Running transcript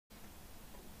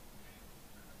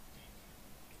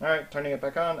Alright, turning it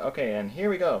back on. Okay, and here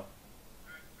we go.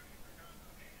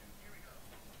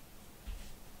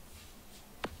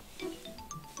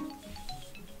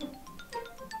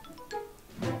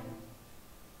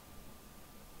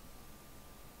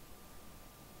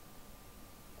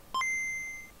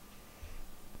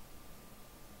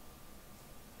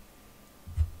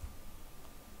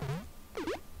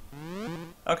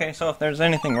 Okay, so if there's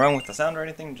anything wrong with the sound or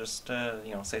anything, just,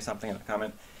 say something in the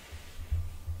comment.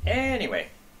 Anyway.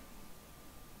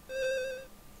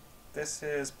 This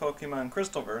is Pokemon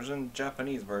Crystal version,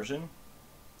 Japanese version.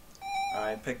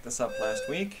 I picked this up last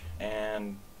week,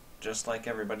 and just like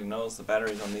everybody knows, the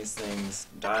batteries on these things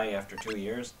die after 2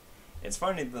 years. It's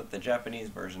funny that the Japanese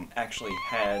version actually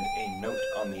had a note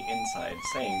on the inside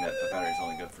saying that the battery's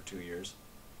only good for 2 years.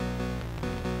 So,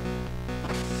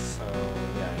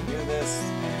 yeah, I knew this,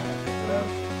 and I picked it up.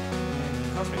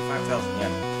 It cost me 5,000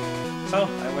 yen. So,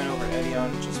 I went over to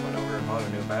Edion, just went over and bought a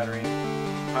new battery,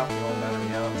 popped the old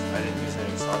battery out. I didn't use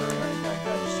any soldering or anything like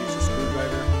that, I just used a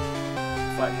screwdriver,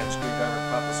 flathead screwdriver,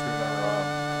 pop the screwdriver off,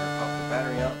 or pop the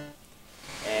battery out.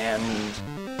 And,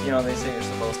 they say you're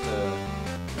supposed to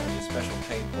use special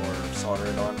tape or solder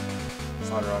on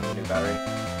the new battery.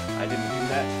 I didn't do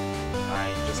that.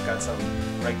 I just got some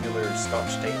regular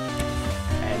Scotch tape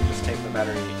and just taped the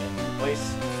battery in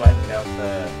place, flattened out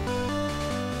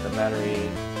the battery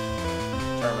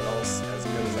terminals as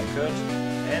good as I could,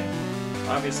 and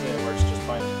obviously it works just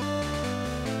fine.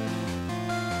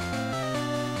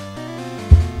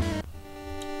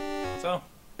 So,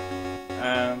 I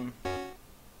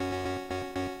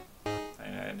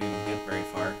didn't get very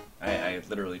far. I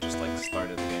literally just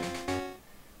started the game.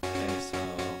 Okay, so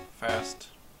fast.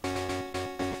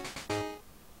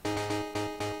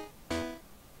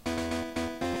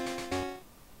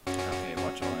 Okay,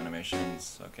 watch all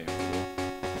animations. Okay, cool.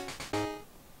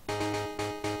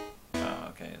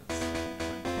 Okay, let's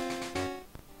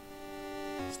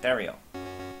stereo.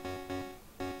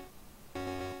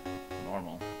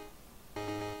 Normal.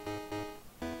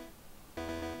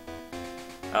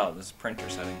 Oh, this is printer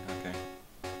setting, okay.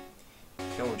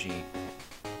 Kyoji.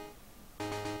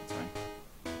 That's fine.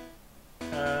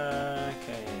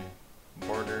 Okay.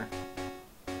 Border.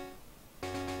 I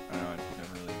don't know, I've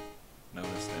never really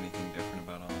noticed anything different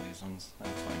about all these ones.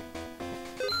 That's fine.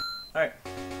 Alright,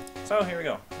 so here we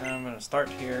go. I'm gonna start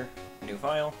here, new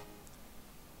file.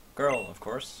 Girl, of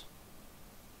course.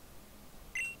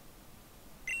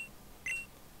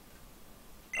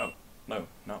 Oh, no,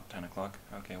 not 10 o'clock.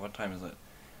 Okay, what time is it?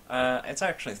 It's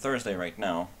actually Thursday right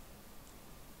now.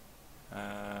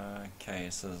 Okay,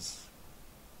 it says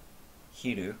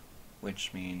Hiru,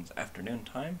 which means afternoon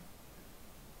time.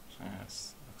 So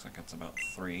looks like it's about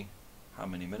 3. How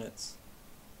many minutes?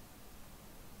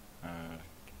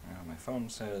 My phone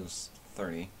says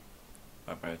 30,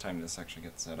 but by the time this actually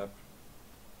gets set up,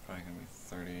 probably gonna be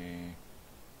 30.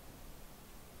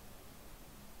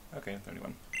 Okay,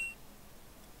 31.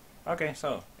 Okay,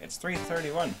 so it's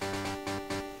 3:31.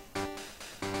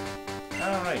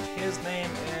 Alright, his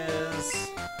name is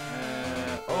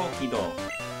Oakido.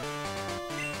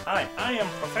 Hi, I am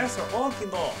Professor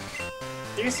Oakido.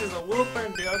 This is a whooper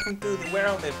and welcome to the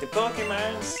world of the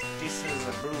Pokemons. This is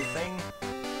a blue thing.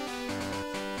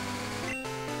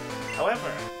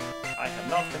 However, I have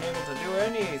not been able to do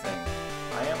anything.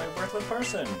 I am a worthless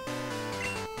person.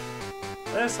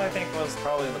 This, I think, was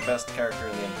probably the best character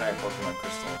in the entire Pokemon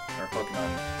Crystal, or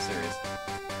Pokemon series.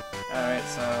 Alright,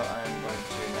 so I'm going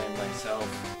to name myself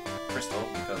Crystal,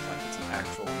 because, it's an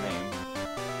actual name.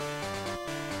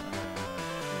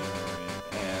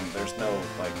 And there's no,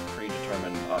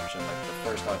 predetermined option. The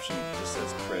first option just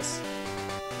says Chris,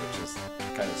 which is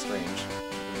kind of strange.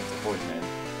 It's a boy's name.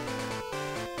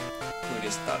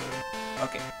 Freegashtantae.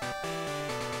 Okay.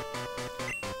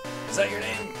 Is that your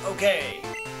name? Okay.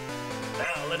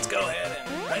 Now let's go ahead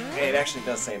and... Hey, it actually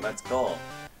does say let's go.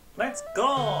 Let's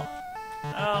go!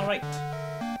 Alright.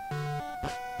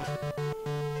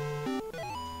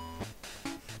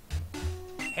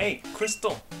 Hey,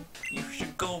 Crystal. You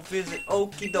should go visit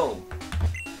Oakido.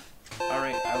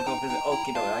 Alright, I'll go visit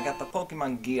Oakido. I got the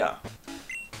Pokemon gear.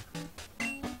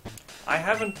 I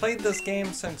haven't played this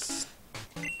game since...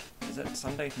 Is it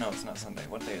Sunday? No, it's not Sunday.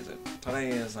 What day is it? Today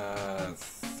is,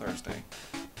 Thursday.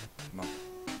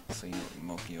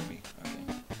 Mokiobi. Okay.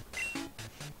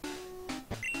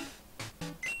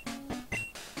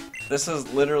 This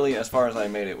is literally as far as I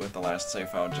made it with the last save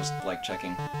file, just,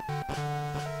 checking.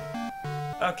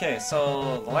 Okay,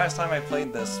 so the last time I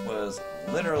played this was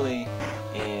literally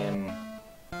in,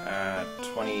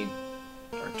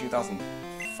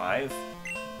 2005?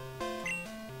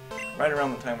 right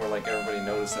around the time where like everybody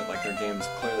noticed that like their games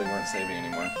clearly weren't saving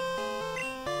anymore.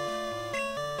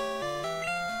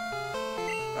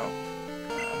 Oh,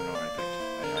 I don't know what I picked.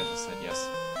 I just said yes.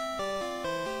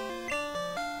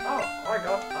 Oh, I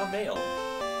got a mail.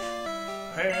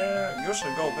 Hey, you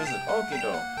should go visit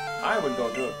Oakido. I would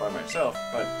go do it by myself,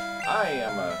 but I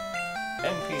am a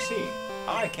NPC.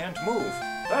 I can't move.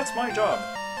 That's my job.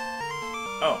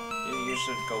 Oh, you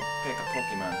should go pick a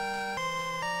Pokemon.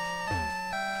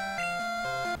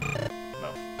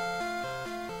 No.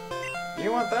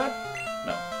 You want that?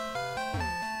 No.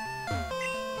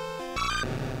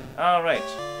 Alright.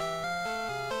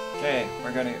 Okay,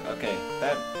 we're gonna... Okay,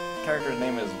 that character's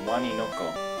name is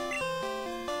Waninoko.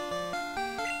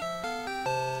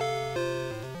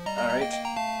 Alright.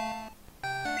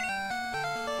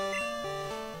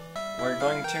 We're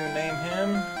going to name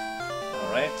him.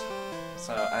 Alright.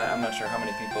 So, I'm not sure how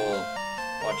many people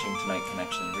watching tonight can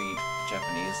actually read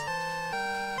Japanese.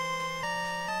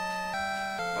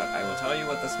 But I will tell you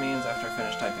what this means after I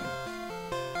finish typing.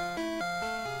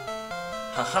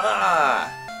 Haha!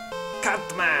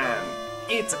 Cutman!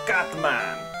 It's a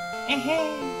Cutman!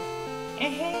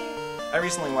 I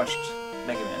recently watched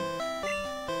Mega Man,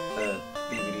 the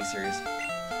DVD series.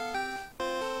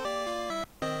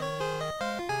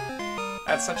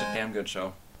 That's such a damn good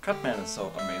show. Cutman is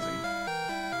so amazing.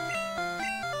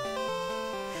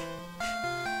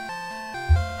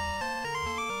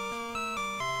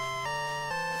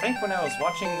 I think when I was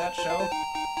watching that show,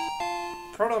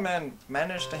 Proto Man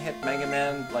managed to hit Mega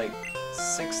Man like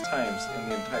 6 times in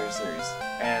the entire series,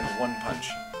 and 1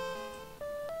 punch.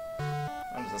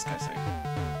 What does this guy say?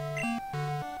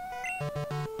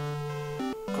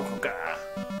 Koko ga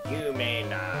yume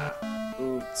na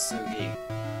utsugi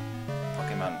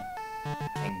Pokemon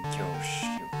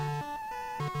Kenkyōshū.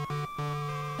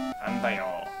 Anda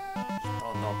yo, hito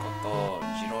no koto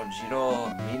jiro jiro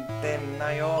mite na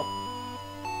yo.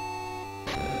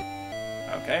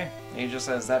 Okay, he just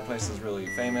says that place is really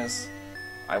famous.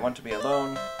 I want to be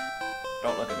alone.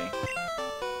 Don't look at me.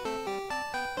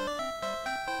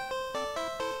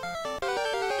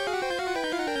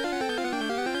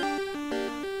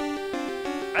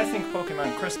 I think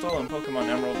Pokemon Crystal and Pokemon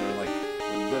Emerald are like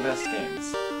the best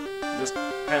games. Just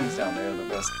hands down, they're the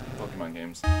best Pokemon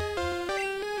games.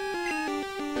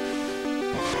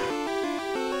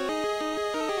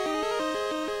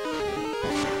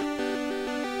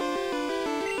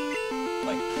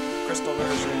 Crystal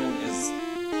version is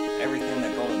everything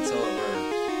that Gold and Silver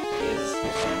is,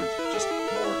 and just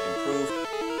more improved.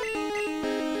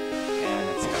 And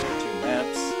it's got the 2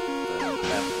 maps. The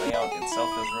map layout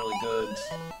itself is really good.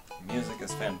 The music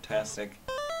is fantastic.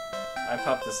 I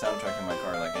pop the soundtrack in my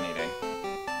car like any day.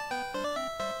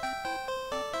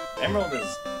 Emerald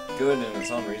is good in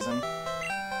its own reason.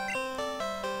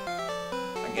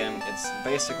 Again, it's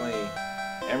basically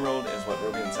Emerald is what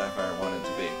Ruby and Sapphire wanted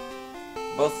to be.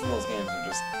 Both of those games are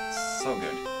just so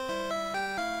good.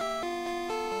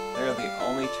 They're the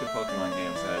only 2 Pokemon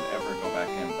games that I'd ever go back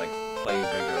and like play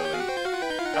regularly.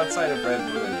 Outside of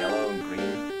Red, Blue, and Yellow, and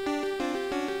Green.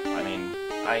 I mean,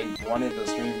 I wanted to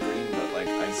stream Green, but like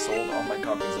I sold all my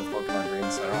copies of Pokemon Green,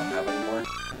 so I don't have any more.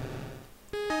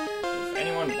 If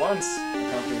anyone wants a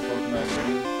copy of Pokemon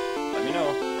Green, let me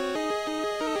know.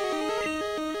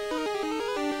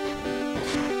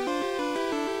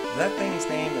 That thing's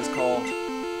name is called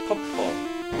Poppo.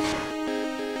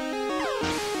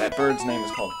 That bird's name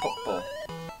is called Poppo.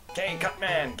 Okay,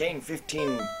 Cutman, gain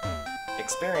 15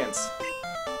 experience.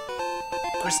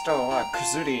 Crystal wa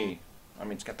Kuzuri.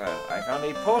 I found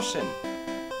a potion.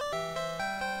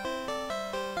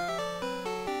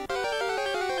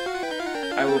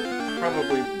 I will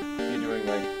probably be doing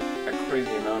like a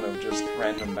crazy amount of just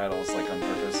random battles like on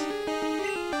purpose.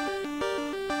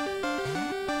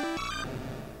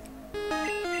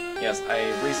 Yes,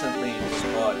 I recently just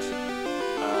bought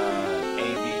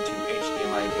AV to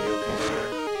HDMI video converter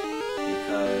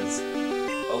because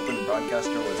Open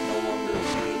Broadcaster was no longer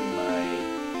reading my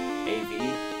AV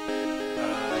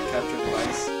capture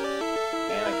device,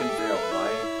 and I couldn't figure out why.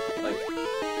 Like, what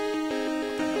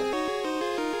the hell?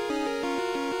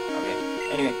 Okay,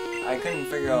 anyway, I couldn't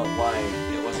figure out why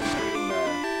it wasn't reading the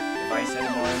device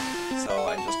anymore, so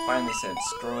I just finally said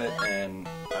screw it, and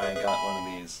I got one of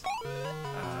these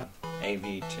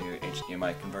AV to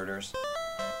HDMI converters,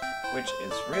 which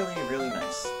is really, really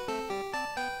nice.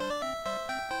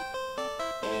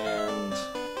 And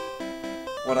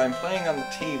what I'm playing on the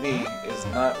TV is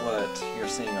not what you're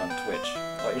seeing on Twitch.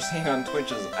 What you're seeing on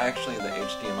Twitch is actually the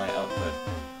HDMI output.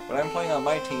 What I'm playing on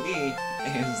my TV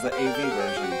is the AV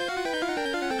version.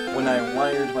 When I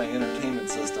wired my entertainment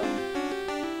system,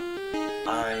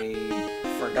 I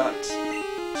forgot to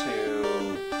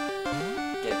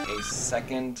get a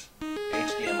second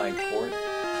HDMI port.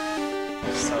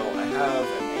 So I have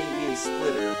an AV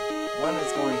splitter. One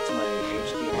is going to my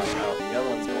HDMI out, the other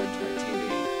one's going to my TV.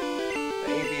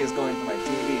 The AV is going to my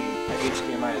TV, the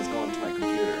HDMI is going to my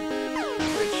computer.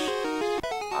 Which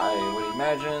I would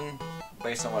imagine,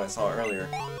 based on what I saw earlier,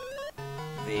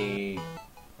 the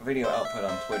video output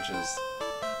on Twitch is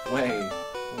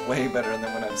way better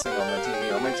than when I'm seeing on my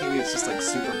TV. On my TV it's just like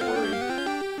super blurry.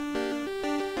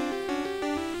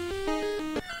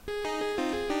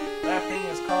 That thing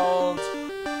is called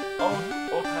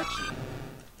Otachi.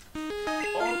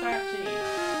 Otachi!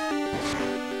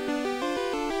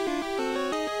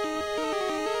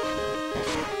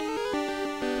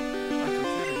 My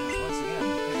computer has once again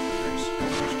taken very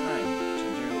much time to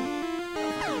do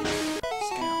a virus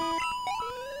scan.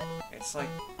 It's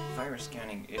like virus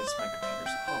scanning is my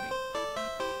computer's hobby.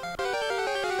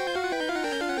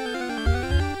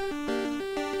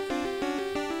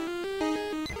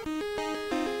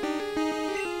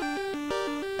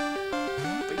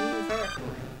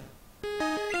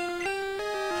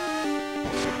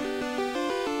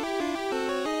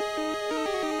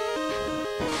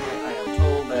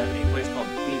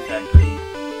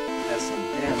 Has some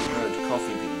damn good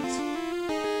coffee beans.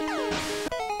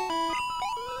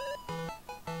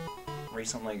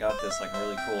 Recently got this like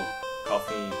really cool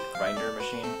coffee grinder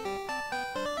machine,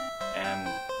 and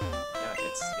yeah,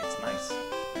 it's nice.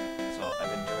 So I've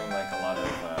been doing like a lot of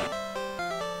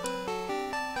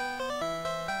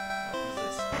what is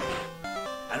this?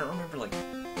 I don't remember like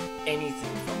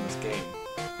anything from this game.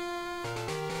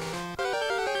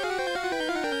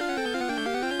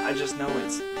 I just know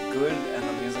it's good and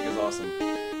the music is awesome.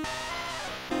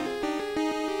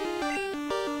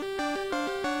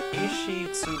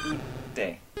 Ishitsubude. I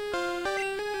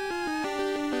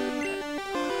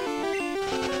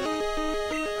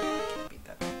can't beat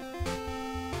that.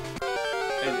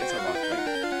 It's a rock fight.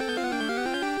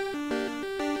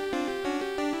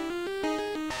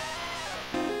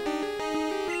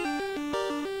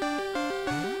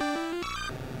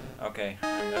 Okay,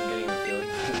 I'm getting the feeling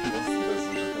that most of this is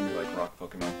just gonna be like rock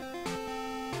Pokemon.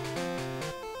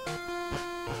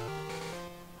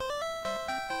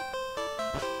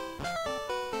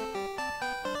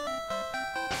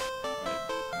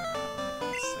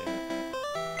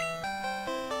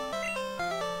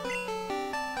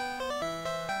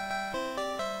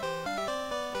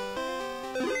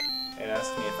 It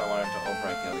asked me if I wanted to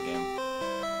overwrite the other game.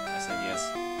 I said yes.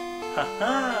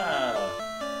 Haha!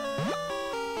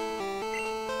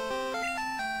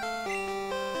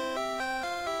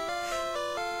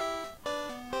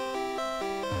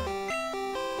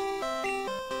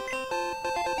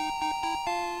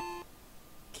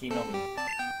 Kinomi.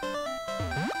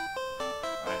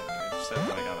 I just said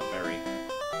that I got a berry.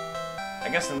 I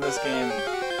guess in this game,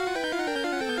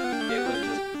 it was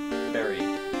just berry.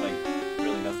 Like,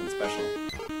 really nothing special.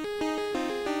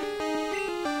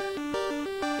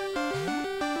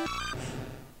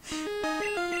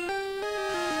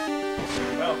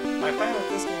 Well, my plan with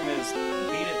this game is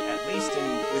beat it at least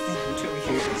within 2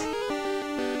 years.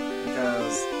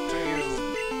 Because 2 years is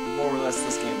more or less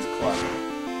this game's clock.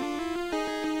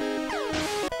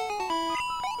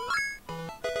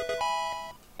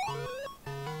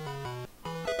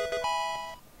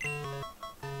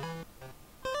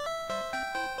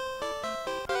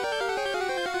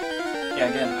 Yeah,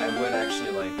 again, I would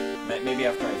actually, like, maybe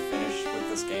after I finish with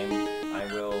this game, I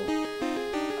will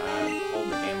hold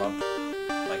the game up,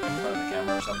 like, in front of the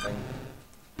camera or something,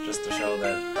 just to show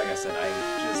that, like I said, I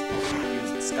just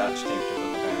used scotch tape to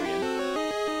put the battery in.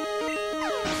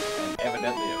 And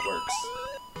evidently it works.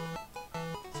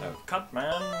 So,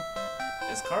 Cutman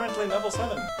is currently level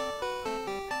 7.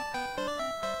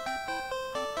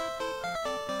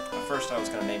 At first I was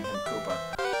going to name him Koopa.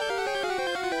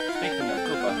 Speaking of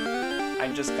Koopa, I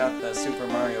just got the Super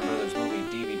Mario Bros. Movie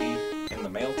DVD in the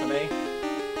mail today.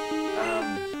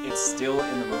 It's still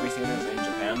in the movie theaters in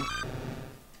Japan.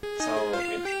 So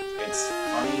it's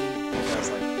funny because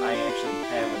like I actually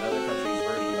have another country's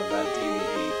version of that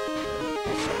DVD,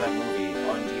 of that movie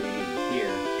on DVD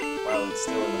here, while it's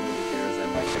still in the movie theaters,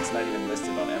 and like it's not even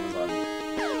listed on Amazon in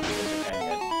Japan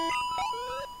yet.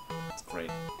 It's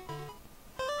great.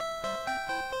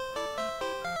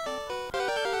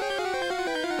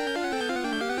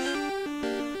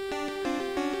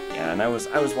 And I was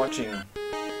watching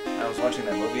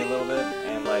that movie a little bit,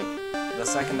 and like the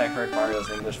second I heard Mario's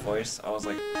English voice, I was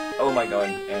like, oh my god,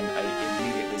 and I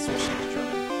immediately switched into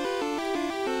German.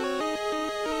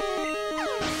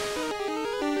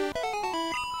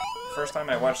 First time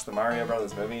I watched the Mario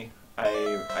Brothers movie,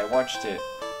 I watched it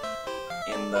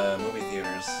in the movie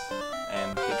theaters,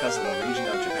 and because of the region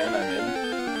of Japan I'm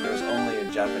in, there was only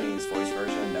a Japanese voice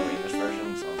version, no English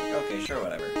version, so I was like, okay, sure,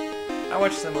 whatever. I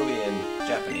watched the movie in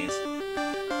Japanese,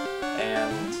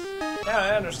 and yeah,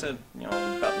 I understood, you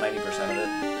know, about 90% of it.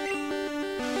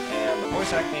 And the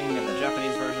voice acting in the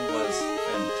Japanese version was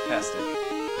fantastic.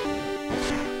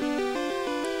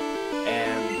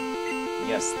 And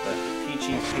yes, the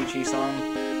Peachy Peachy song,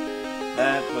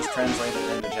 that was translated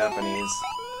into Japanese.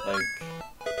 Like,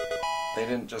 they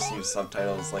didn't just use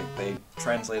subtitles, like, they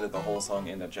translated the whole song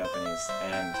into Japanese,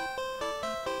 and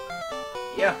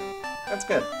yeah, that's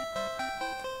good.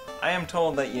 I am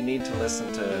told that you need to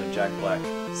listen to Jack Black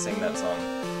sing that song.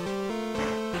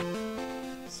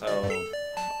 So,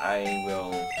 I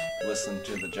will listen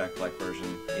to the Jack Black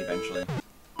version eventually.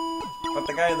 But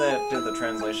the guy that did the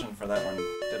translation for that one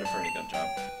did a pretty good job.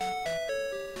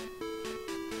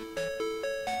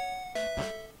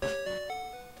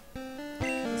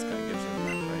 This guy gives you the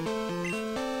map, right?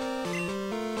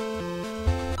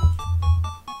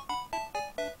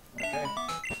 Okay.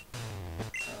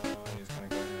 So he's gonna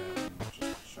go ahead and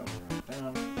just show me right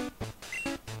down.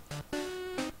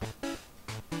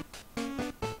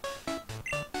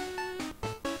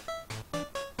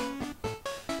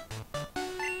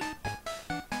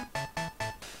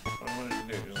 What I wanted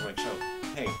to do is like show,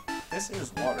 hey, this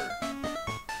is water.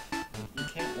 You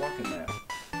can't walk in that.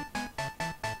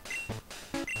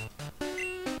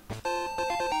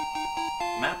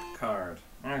 Map card.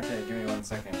 Okay, give me 1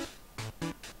 second.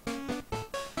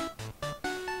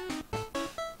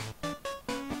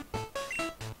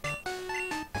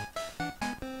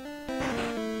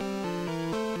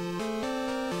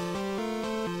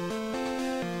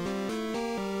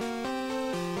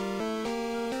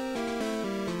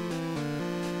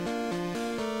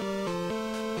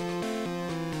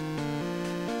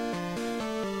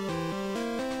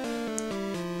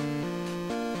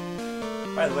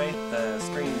 By the way, the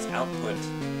screen's output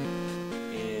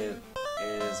is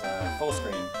full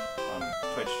screen on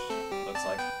Twitch, looks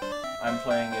like. I'm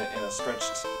playing it in a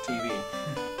stretched TV.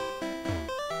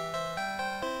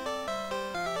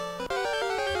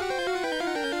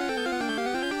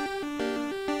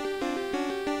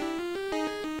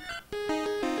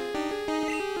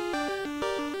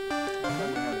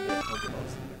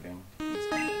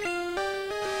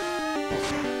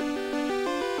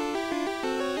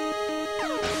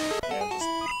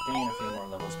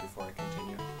 Before I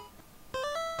continue.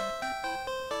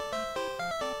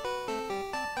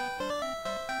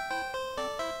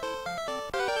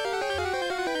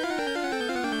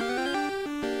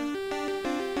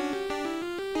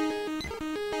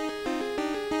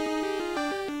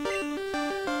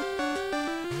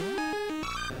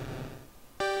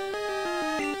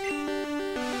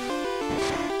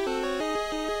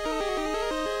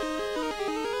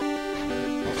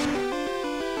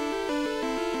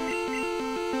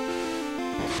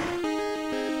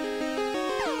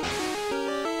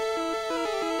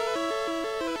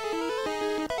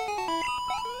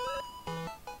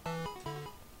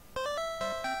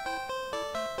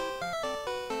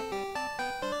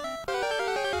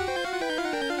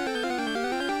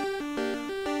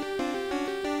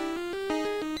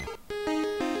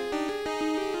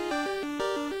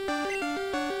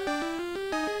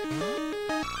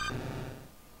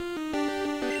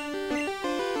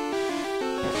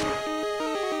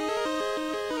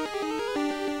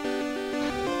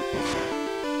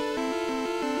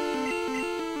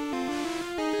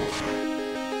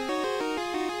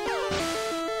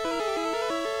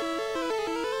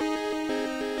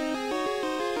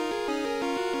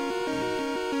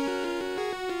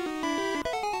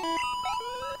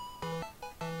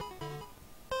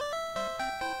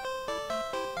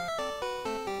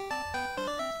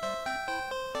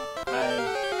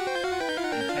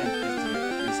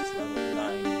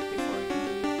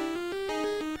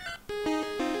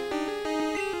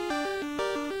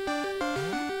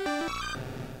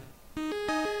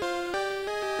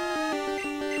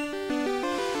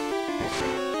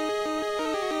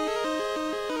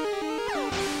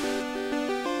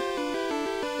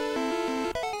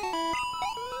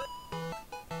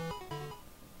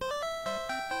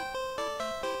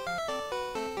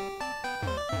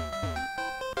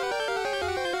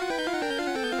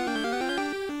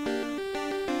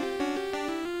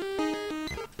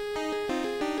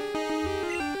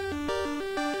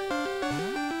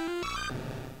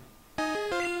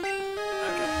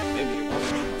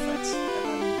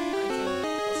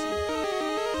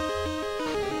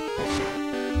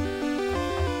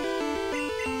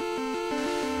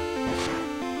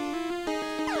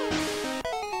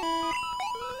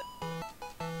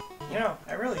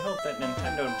 hope that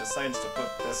Nintendo decides to put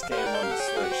this game on the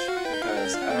Switch,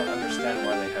 because I don't understand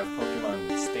why they have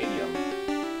Pokemon Stadium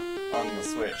on the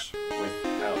Switch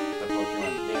without the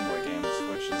Pokemon Game Boy games,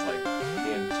 which is like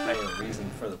the entire reason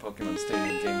for the Pokemon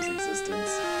Stadium game's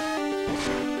existence.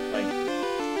 Like,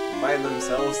 by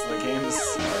themselves, the games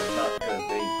are not good.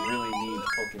 They really need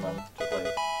Pokemon to play.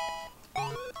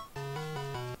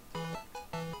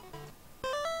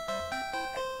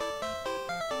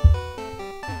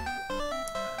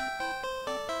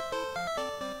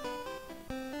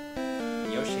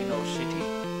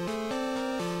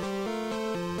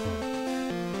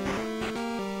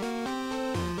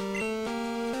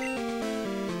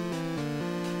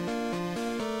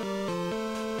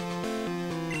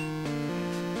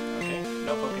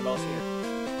 No Pokeballs here.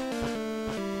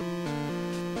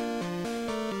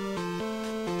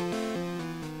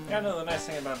 Yeah, no, the nice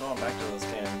thing about going back to this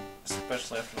game,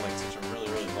 especially after like such a really,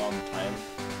 really long time,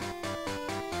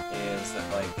 is that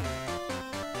like,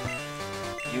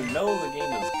 you know the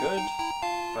game is good,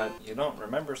 but you don't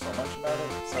remember so much about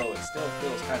it, so it still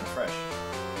feels kind of fresh.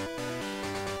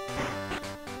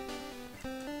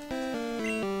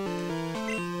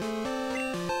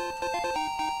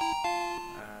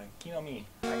 Me.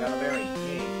 I got a berry.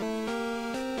 Yay.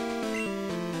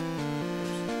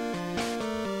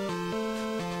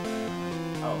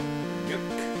 Oh, Yuk.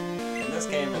 In this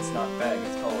game, it's not bag,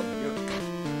 it's called Yuk,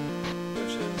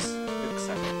 which is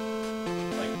Yuksack,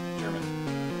 like German,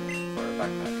 for a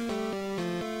backpack.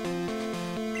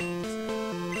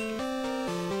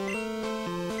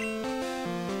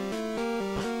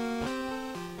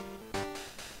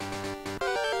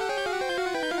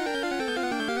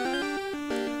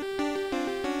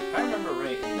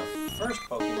 First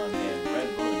Pokemon game, Red,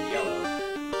 Blue, and Yellow,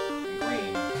 and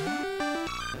Green,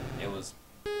 it was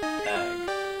bag,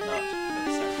 not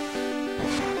Yuksack.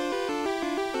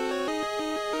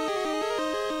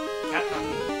 Cutman.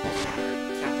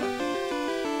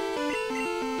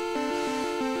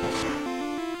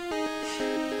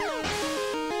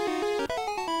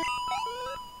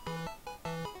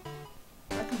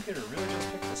 My computer really just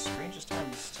picked the strangest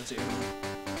times to do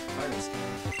virus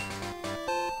games.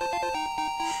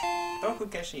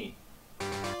 Dokukeshi.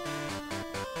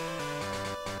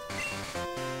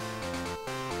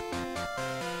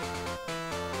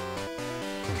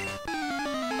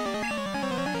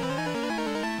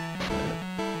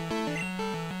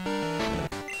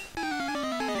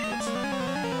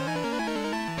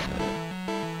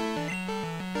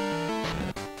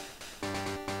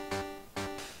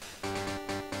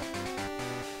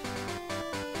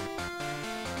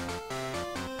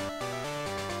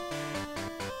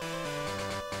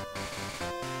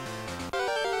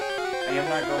 I am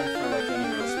not going for like any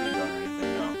real speed run or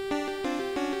anything, no.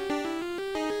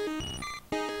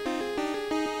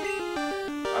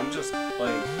 I'm just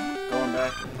like going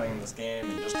back and playing this game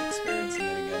and just experiencing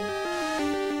it again.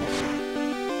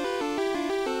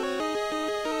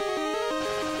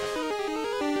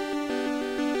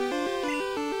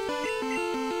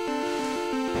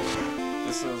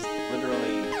 This is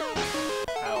literally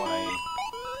how I,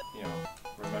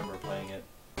 remember playing it.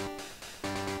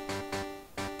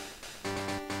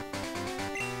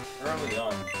 Early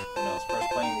on, when I was first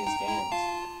playing these games,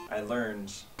 I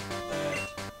learned that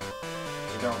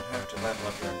you don't have to level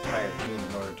up your entire team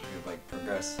in order to, like,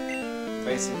 progress.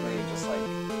 Basically, just, like,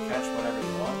 catch whatever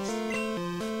you want,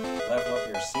 level up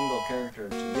your single character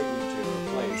to get you to a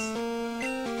place,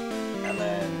 and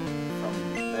then from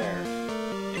there,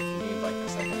 if you need, like, a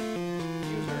second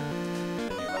user,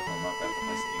 then you level them up at the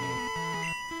place that you need.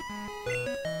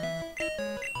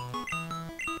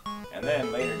 And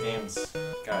then later games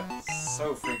got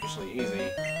so freakishly easy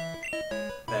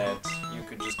that you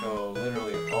could just go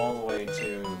literally all the way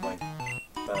to like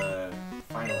the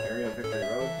final area of Victory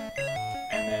Road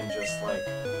and then just like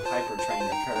hyper train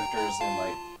your characters in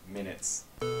like minutes.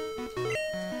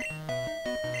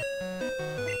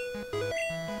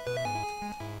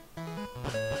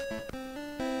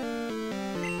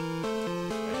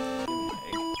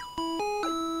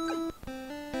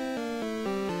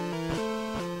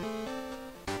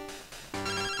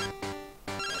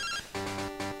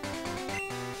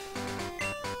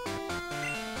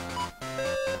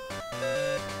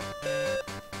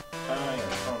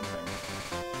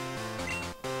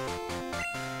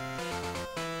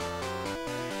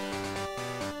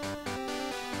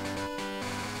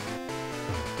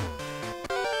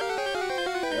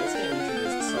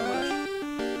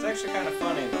 It's actually kind of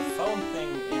funny, the phone thing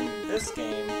in this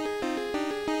game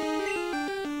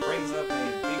brings up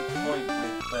a big point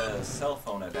with the cell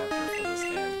phone adapter for this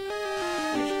game,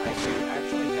 which I do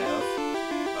actually have,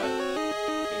 but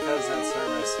because that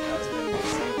service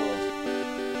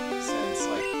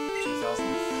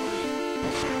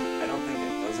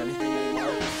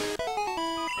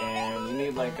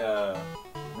like a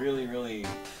really, really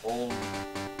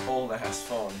old-ass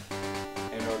phone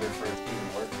in order for it to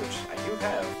even work, which I do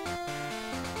have.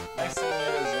 Nice thing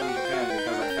is in Japan,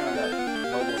 because I found that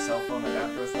mobile cell phone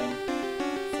adapter thing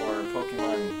for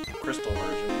Pokemon Crystal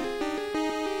version.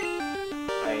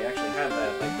 I actually had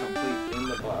that like complete in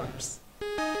the box.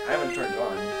 I haven't turned it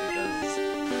on because,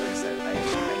 like I said, I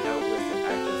dealt with an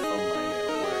active phone line at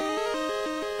work.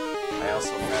 I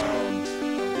also found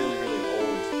a really, really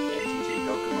old NTT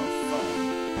Docomo phone,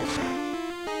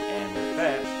 and with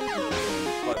that, you can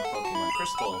plug Pokemon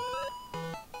Crystal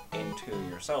into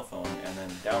your cell phone and then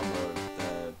download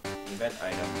the event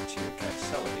item to catch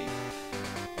Celebi,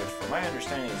 which from my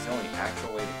understanding is the only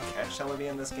actual way to catch Celebi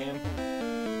in this game.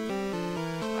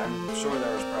 I'm sure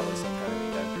there was probably some kind of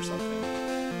event or something.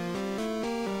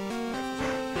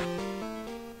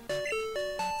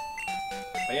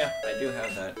 But yeah, I do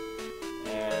have that.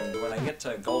 And when I get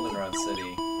to Goldenrod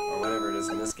City, or whatever it is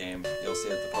in this game, you'll see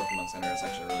that the Pokemon Center is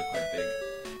actually really quite big.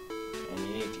 And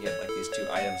you need to get like these 2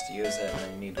 items to use it, and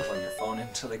then you need to plug your phone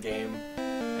into the game,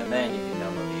 and then you can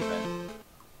download the event.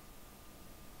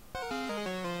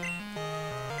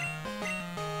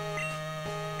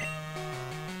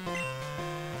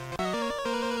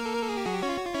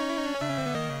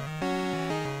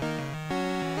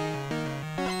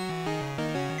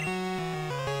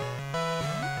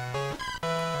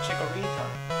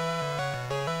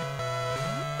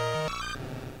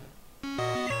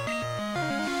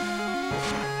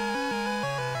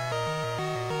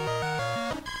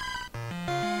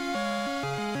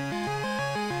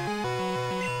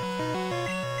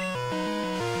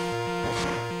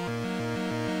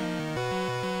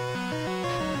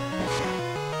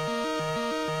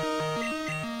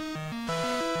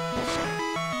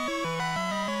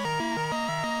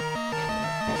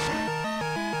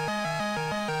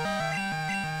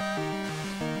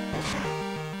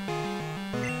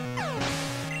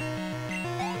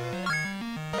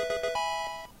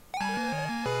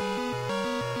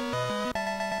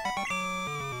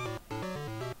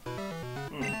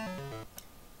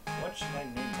 What should I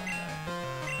name that guy?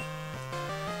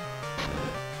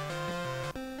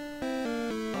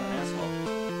 What an asshole.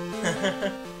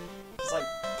 Just like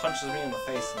punches me in the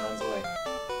face and runs away.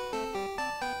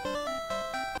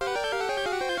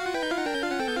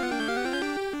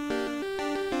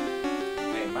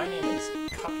 Okay, my name is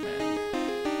Cutman.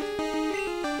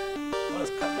 What is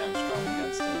Cutman strong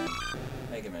against in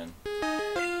Mega Man? I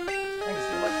think it's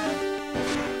the Electman.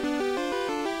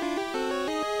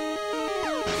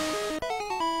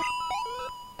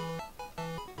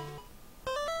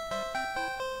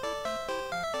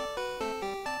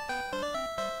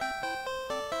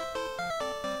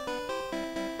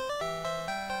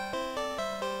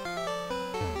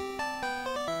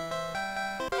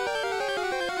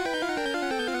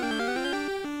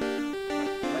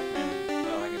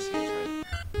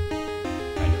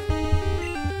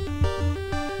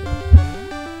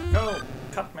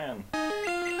 Cutman.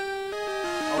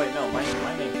 Oh wait, no, my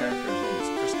main character's name is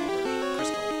Crystal.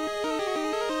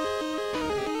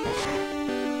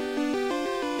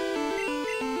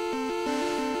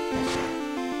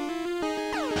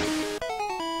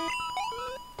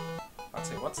 Let's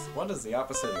see, what is the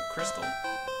opposite of crystal?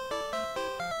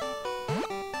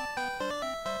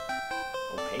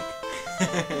 Opaque?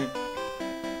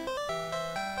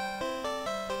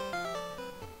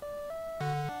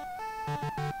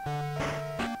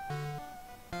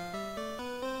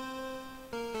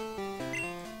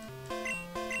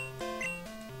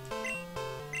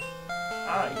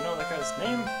 Ah, you know that guy's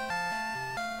name?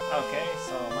 Okay,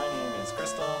 so my name is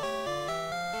Crystal.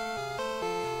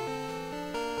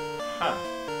 Huh.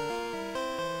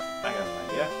 I got an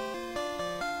idea.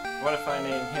 What if I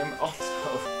name him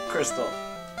also Crystal?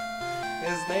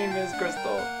 His name is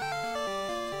Crystal.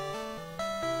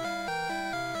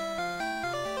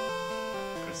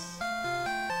 Crystal.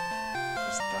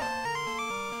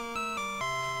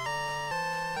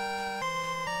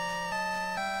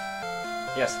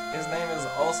 Yes, his name is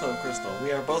also Crystal.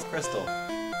 We are both Crystal.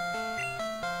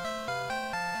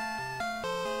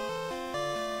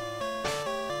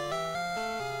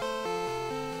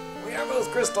 We are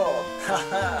both Crystal!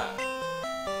 Haha!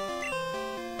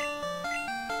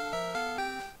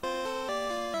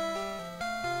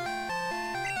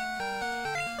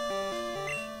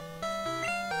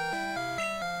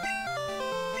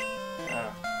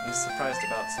 He's surprised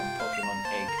about some Pokemon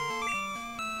egg.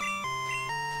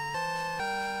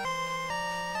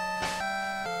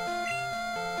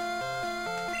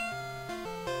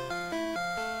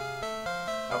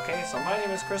 Okay, so my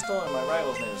name is Crystal and my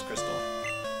rival's name is Crystal.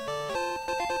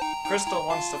 Crystal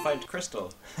wants to fight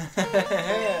Crystal.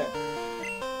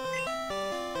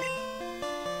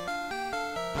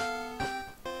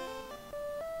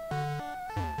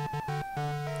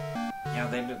 Yeah,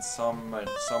 they did so many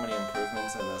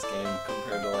improvements in this game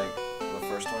compared to like the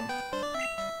first one.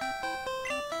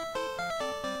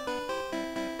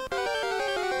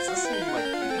 Does this seem like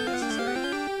even necessary?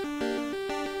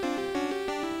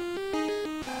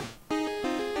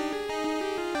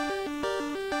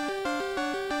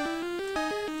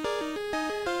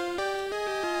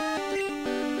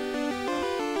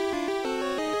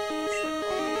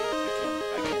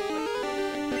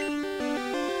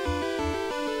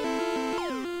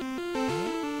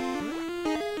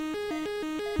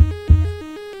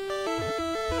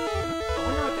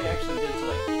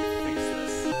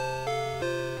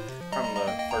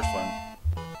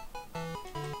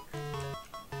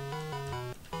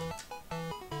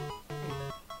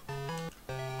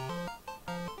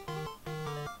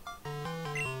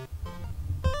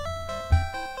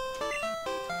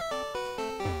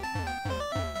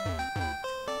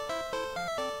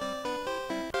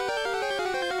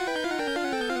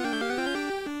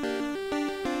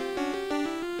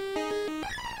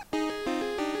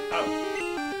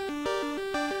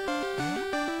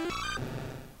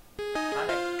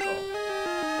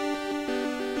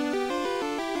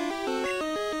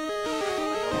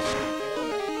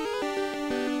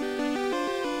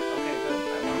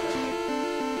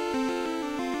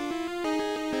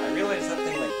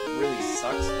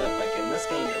 Sucks, but like in this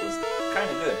game it was kind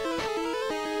of good.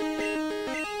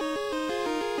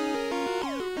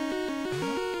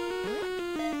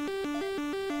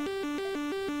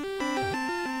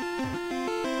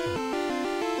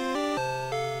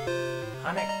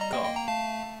 Haneko.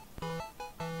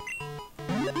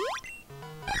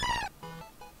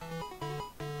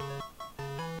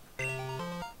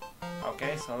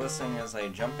 Okay, so this thing is a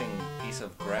jumping piece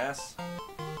of grass,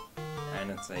 and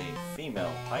it's a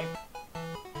female type.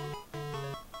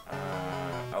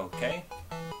 Okay.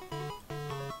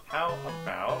 How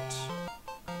about...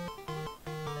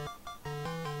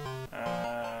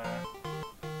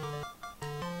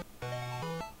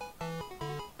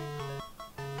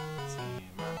 let's see...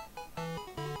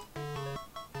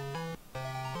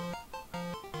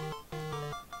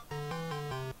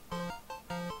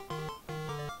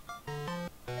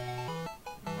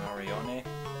 Marione?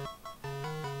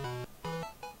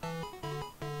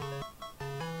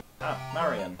 Ah,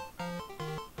 Marion.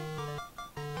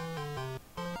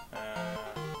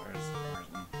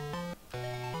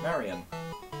 Marion.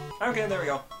 Okay, there we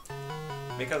go.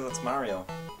 Because it's Mario.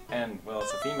 And, well,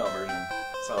 it's a female version.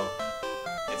 So,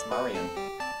 it's Marion.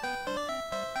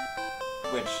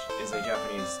 Which is a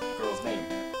Japanese girl's name.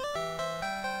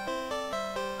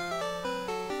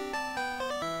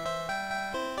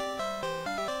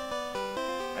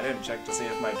 I didn't check to see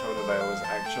if my Todadile was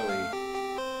actually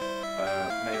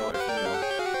male or female.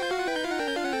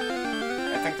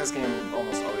 I think this game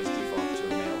almost always defaults to a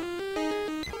male.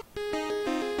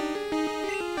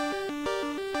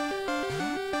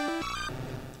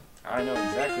 I know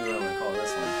exactly what I'm going to call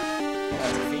this one.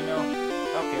 That's a female?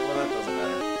 Okay, well that doesn't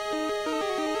matter.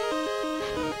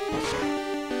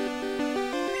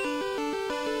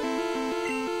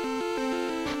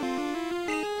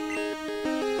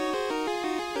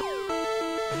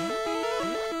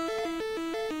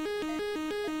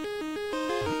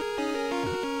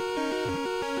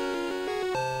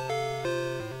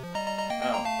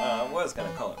 I was going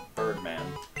to call it Birdman.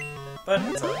 But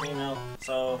it's a female,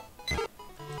 so...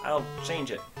 I'll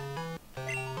change it.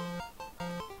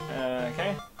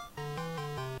 Okay.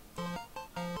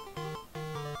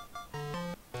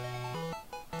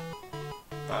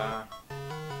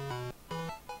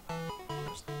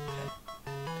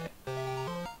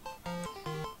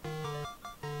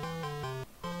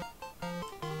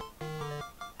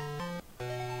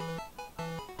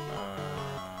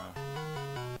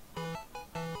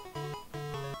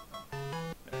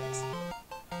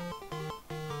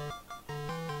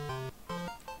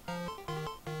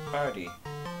 Birdie.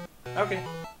 Okay.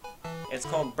 It's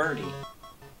called Birdie.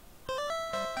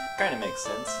 Kinda makes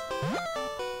sense.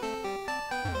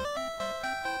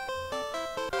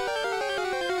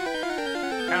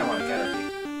 Kinda want a Caterpie.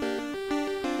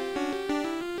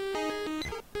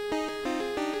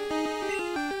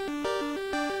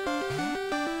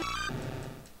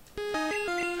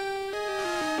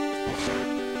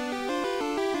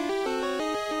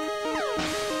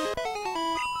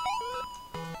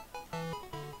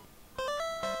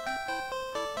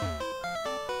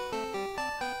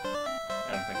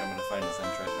 I don't think I'm gonna find this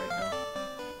entrance right now.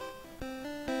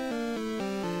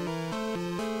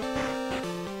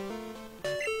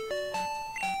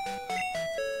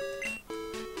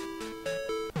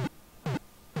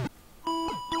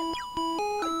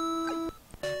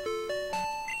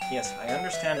 Yes, I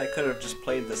understand I could have just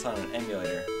played this on an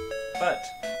emulator, but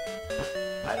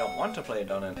I don't want to play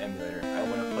it on an emulator. I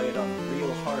want to play it on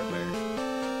real hardware.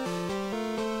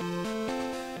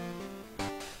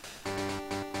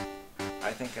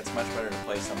 I think it's much better to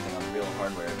play something on real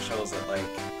hardware. It shows that, like,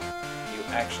 you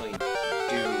actually do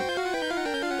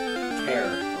care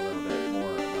a little bit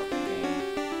more about the game.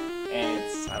 And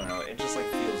it's, I don't know, it just, like,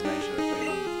 feels nicer to play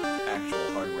it on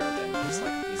actual hardware than just,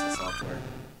 like, a piece of software.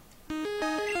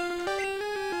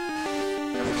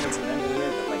 Because if it's an emulator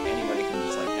that, like, anybody can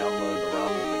just, like, download the ROM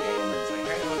of the game and say,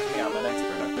 hey, look at me, I'm an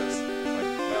expert at this.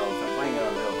 Like, well, if I'm playing it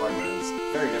on real hardware, it's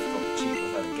very difficult to cheat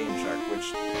without a Game Shark,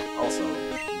 which also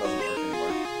doesn't work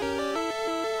anymore.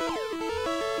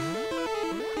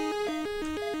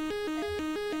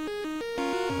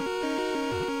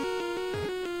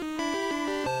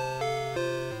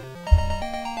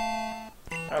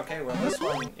 Okay, well this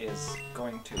one is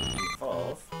going to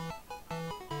evolve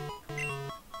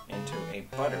into a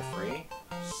Butterfree,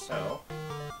 so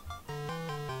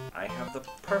I have the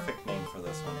perfect name for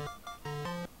this one.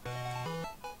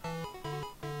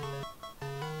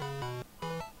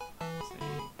 Let's see,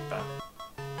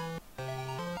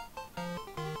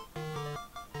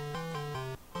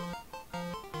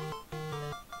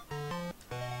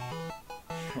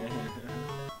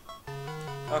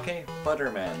 Okay,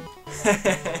 Butterman.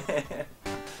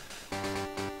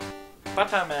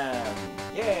 Butterman!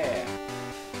 Yeah!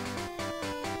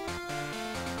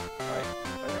 Alright,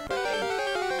 where did I put egg?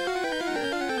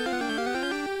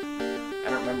 Here. I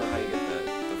don't remember how you get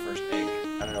the first egg.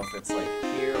 I don't know if it's like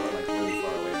here or like really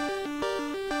far away.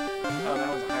 Oh, that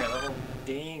was a higher level?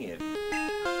 Dang it.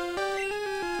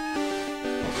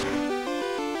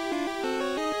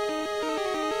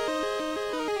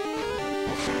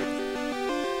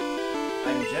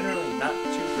 I'm generally not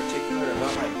too particular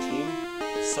about my team,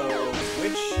 so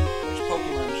which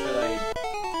Pokemon should I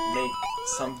make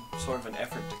some sort of an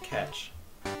effort to catch?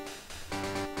 I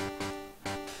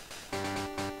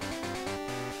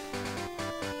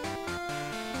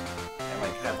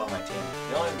might have on my team.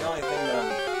 The only thing that I'm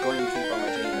going to keep on my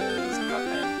team is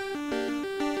Cutman.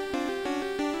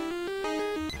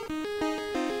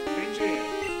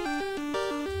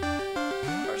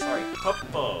 Or sorry,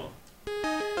 Puppo.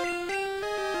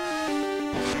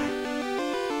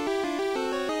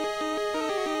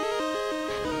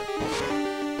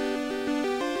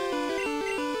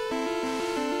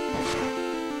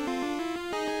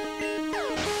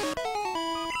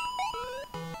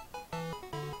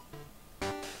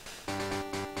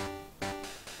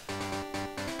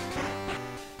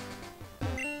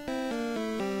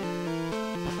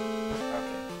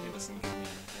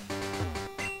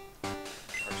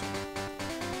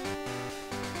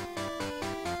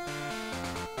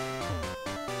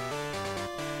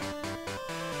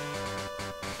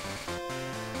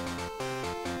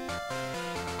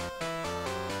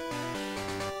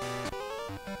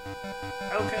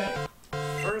 Okay,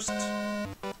 first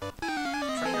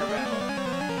trainer battle.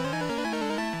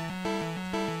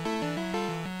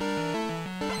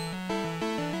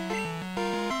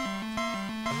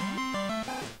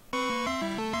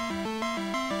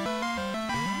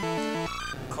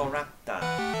 Correcta.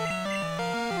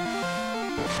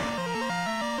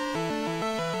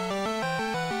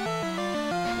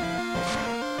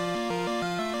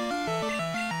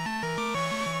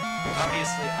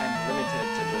 Obviously, I'm limited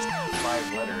to just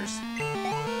 5 letters,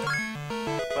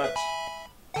 but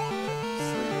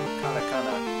through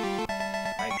katakana,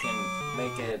 I can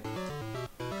make it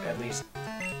at least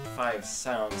 5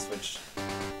 sounds, which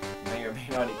may or may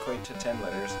not equate to 10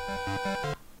 letters.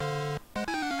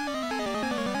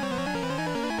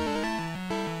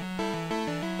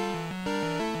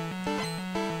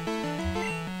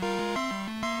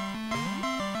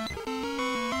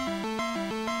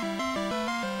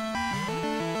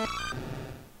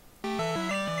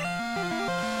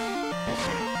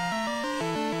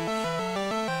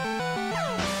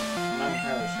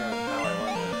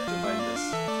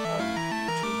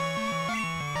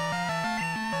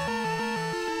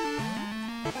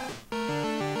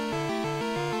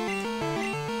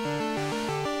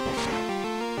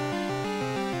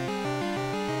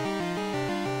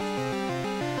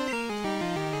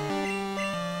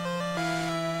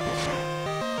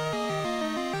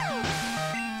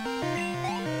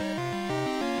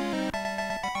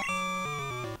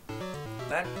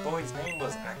 That boy's name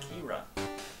was Akira.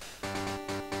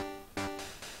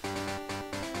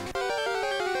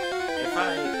 If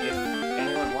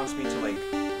anyone wants me to, like,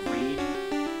 read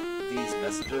these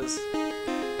messages,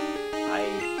 I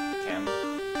can,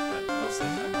 but most of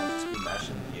the time I'll just be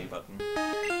mashing the A button.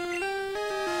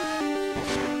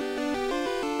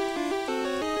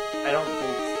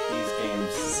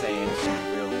 seems to say anything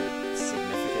real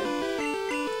significant.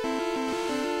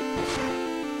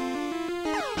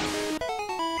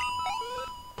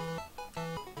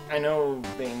 I know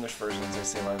the English versions, they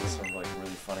say a lot of sort of like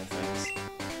really funny things.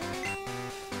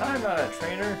 I'm not a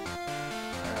trainer.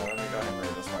 Let me go ahead and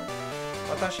read this one.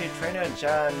 Watashi trainer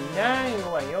janai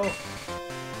wa yo.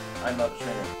 I'm not a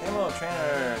trainer. Demo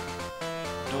trainer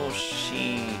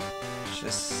doshi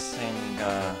shisen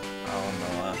ga ao no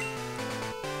wa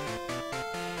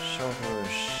shofu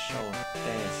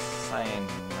shote sain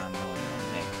nano yo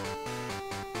ne.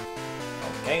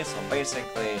 Okay, so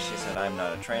basically she said I'm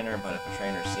not a trainer, but if a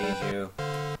trainer sees you,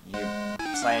 you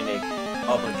sign a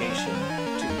obligation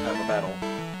to have a battle.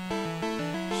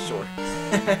 Sure.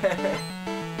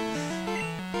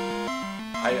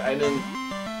 I didn't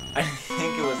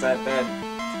think it was that bad.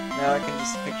 Now I can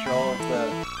just picture all of the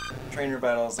trainer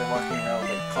battles, like walking around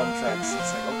with like contracts.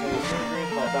 It's like, okay, you're gonna agree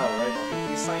to my battle, right?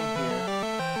 Okay, you sign here,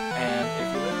 and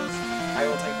if you lose, I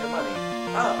will take your money.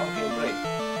 Ah, okay, great.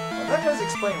 Well, that does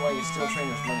explain why you steal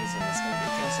trainers' monies in this game.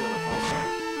 You can't steal their phone.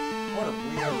 What a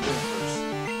weird universe.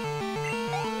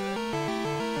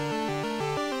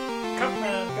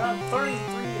 Cutman got 33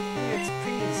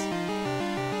 EXPs.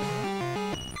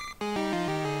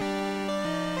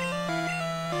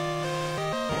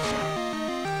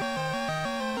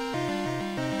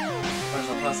 There's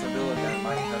a possibility I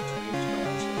might have to leave to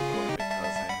answer the door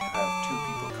because I have two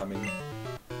people coming.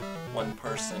 One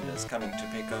person is coming to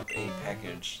pick up a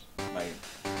package.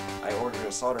 I ordered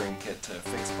a soldering kit to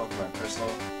fix Pokemon Crystal,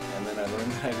 and then I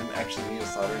learned that I didn't actually need a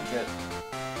soldering kit.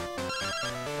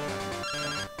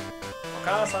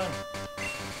 Okada-san!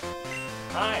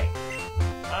 Hi!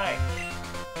 Hi!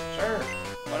 Sure,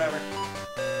 whatever.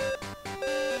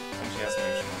 And she asked me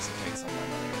if she wants to take some of my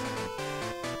money or something.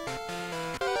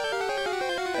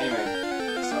 Anyway,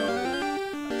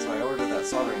 so I ordered that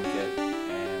soldering kit,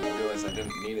 and I realized I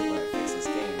didn't need it when I fixed this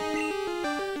game.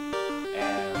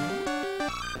 And,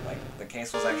 like, the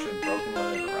case was actually broken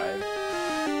when it arrived.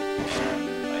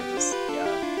 And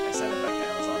I sent it back to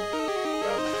Amazon.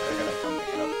 Well, they're gonna come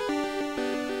pick it up.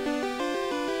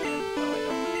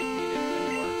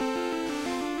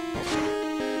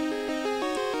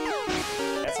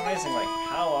 It's amazing, like,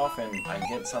 how often I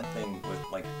get something with,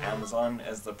 like, Amazon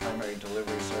as the primary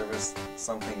delivery service.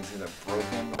 Something's either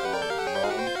broken or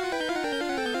wrong.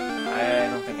 I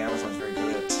don't think Amazon's very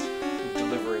good at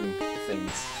delivering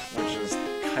things, which is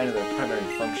kind of their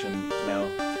primary function now.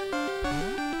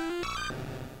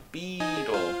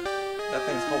 Beetle. That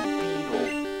thing's called Beetle.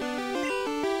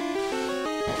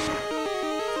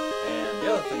 And the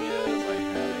other thing is, I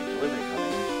have a delivery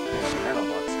coming. I have a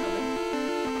nanobox coming.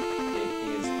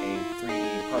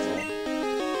 Puzzle.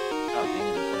 Oh, dang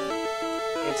it.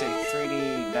 It's a 3D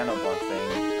nanobot thing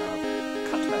of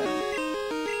Cutman.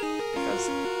 Because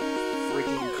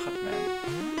freaking Cutman.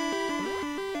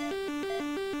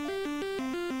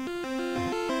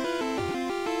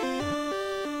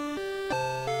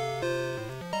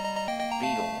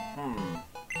 Beetle.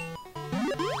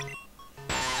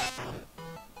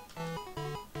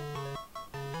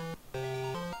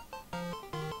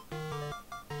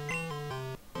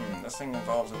 This thing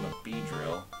involves in the B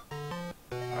drill.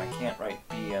 I can't write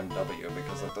BMW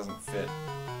because it doesn't fit.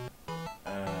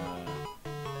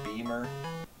 Beamer.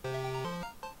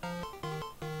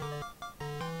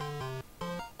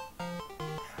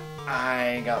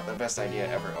 I got the best idea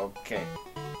ever. Okay.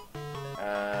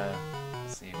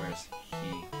 Let's see, where's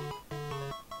he?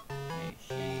 Hey,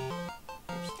 he.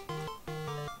 Oops.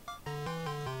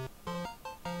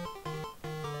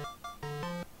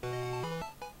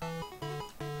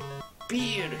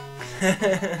 Beer!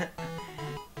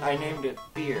 I named it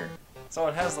Beer. So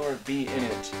it has the word B in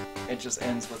it. It just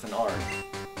ends with an R.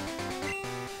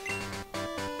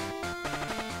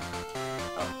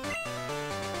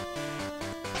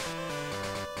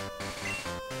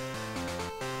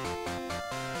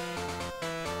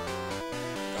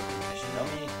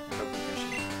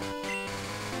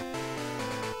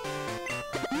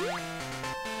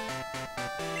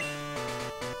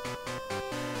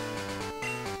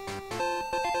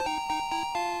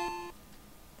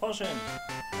 Potion!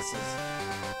 This is...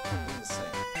 what does this say?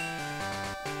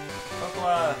 Koku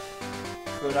wa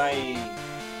kurayami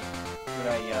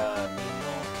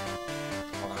no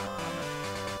Konohana.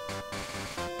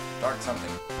 Dark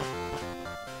something.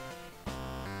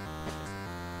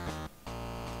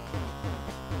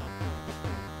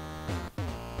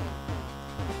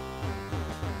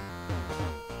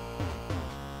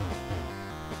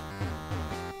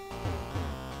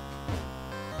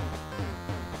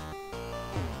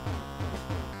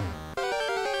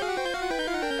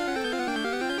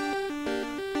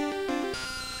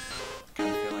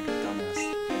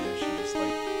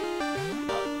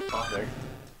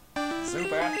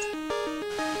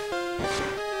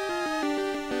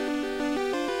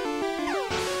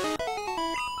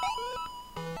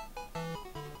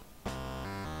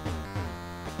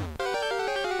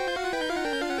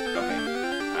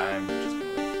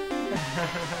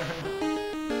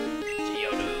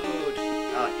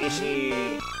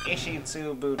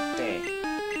 Ishitsubute.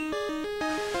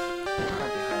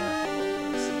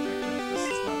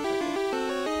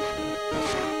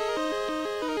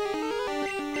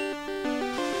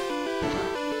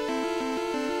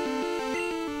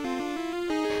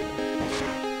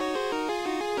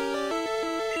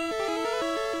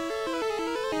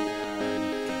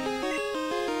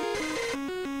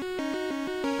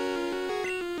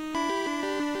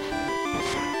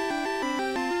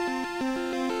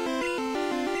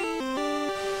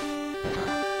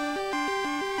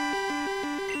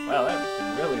 Wow, that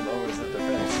really lowers the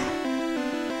defense.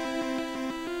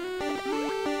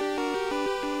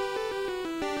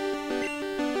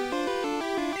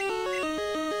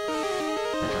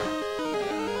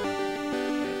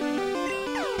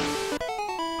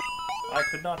 I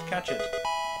could not catch it.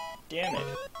 Damn it.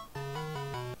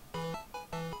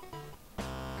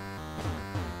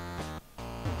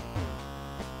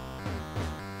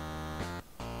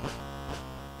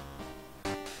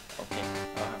 Okay,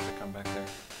 I'll have to come back there.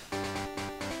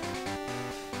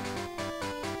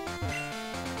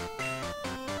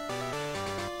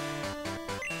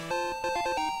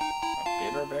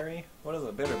 Bitterberry? What does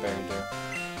a bitterberry do?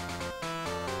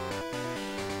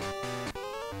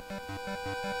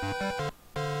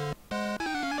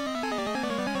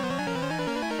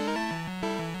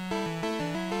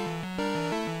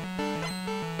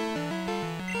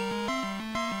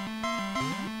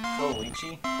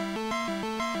 Koichi?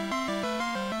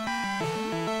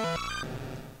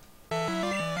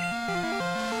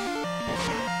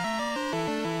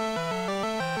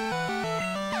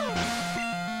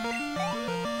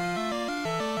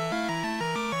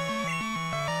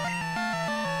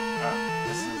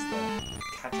 This is the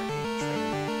Caterpie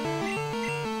trainer.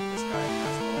 This guy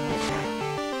has a level 2.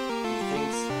 He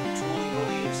thinks, truly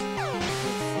believes,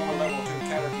 with 4 level 2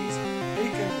 Caterpies, he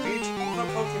can beat the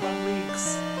Pokemon Leagues.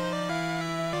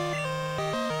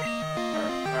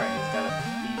 Alright, he's got a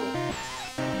beetle.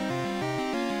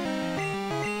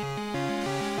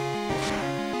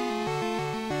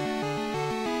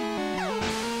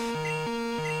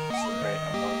 This is great,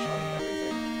 I'm one-shotting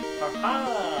everything. Ha-ha!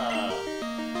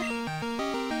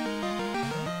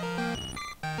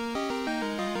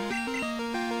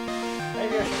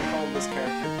 Maybe I should call this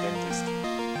character Dentist.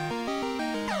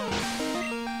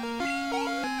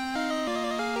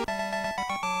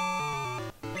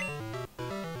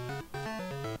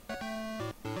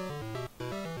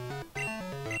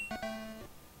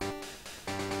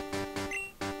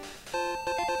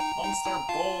 Monster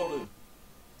Ball!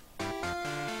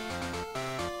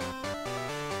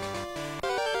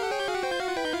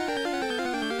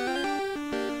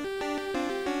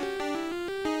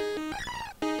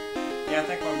 Yeah, I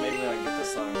think maybe when I get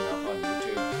this song up on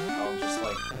YouTube, I'll just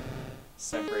like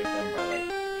separate them by like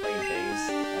play days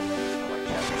and then just have like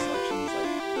chapter selections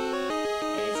like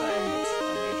anytime it's a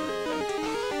major event.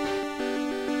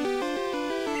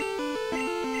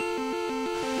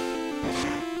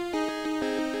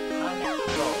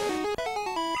 Hanako.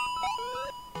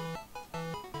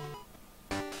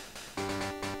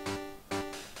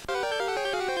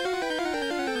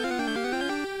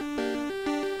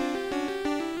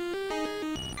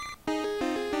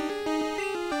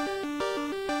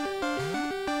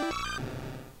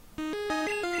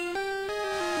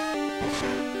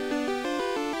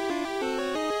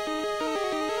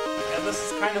 This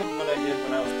is kind of what I did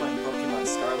when I was playing Pokemon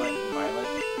Scarlet and Violet.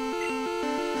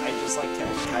 I just like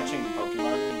kept catching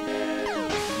Pokemon and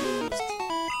used...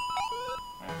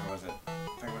 what was it? I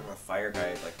think like the fire guy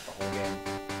like the whole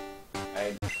game.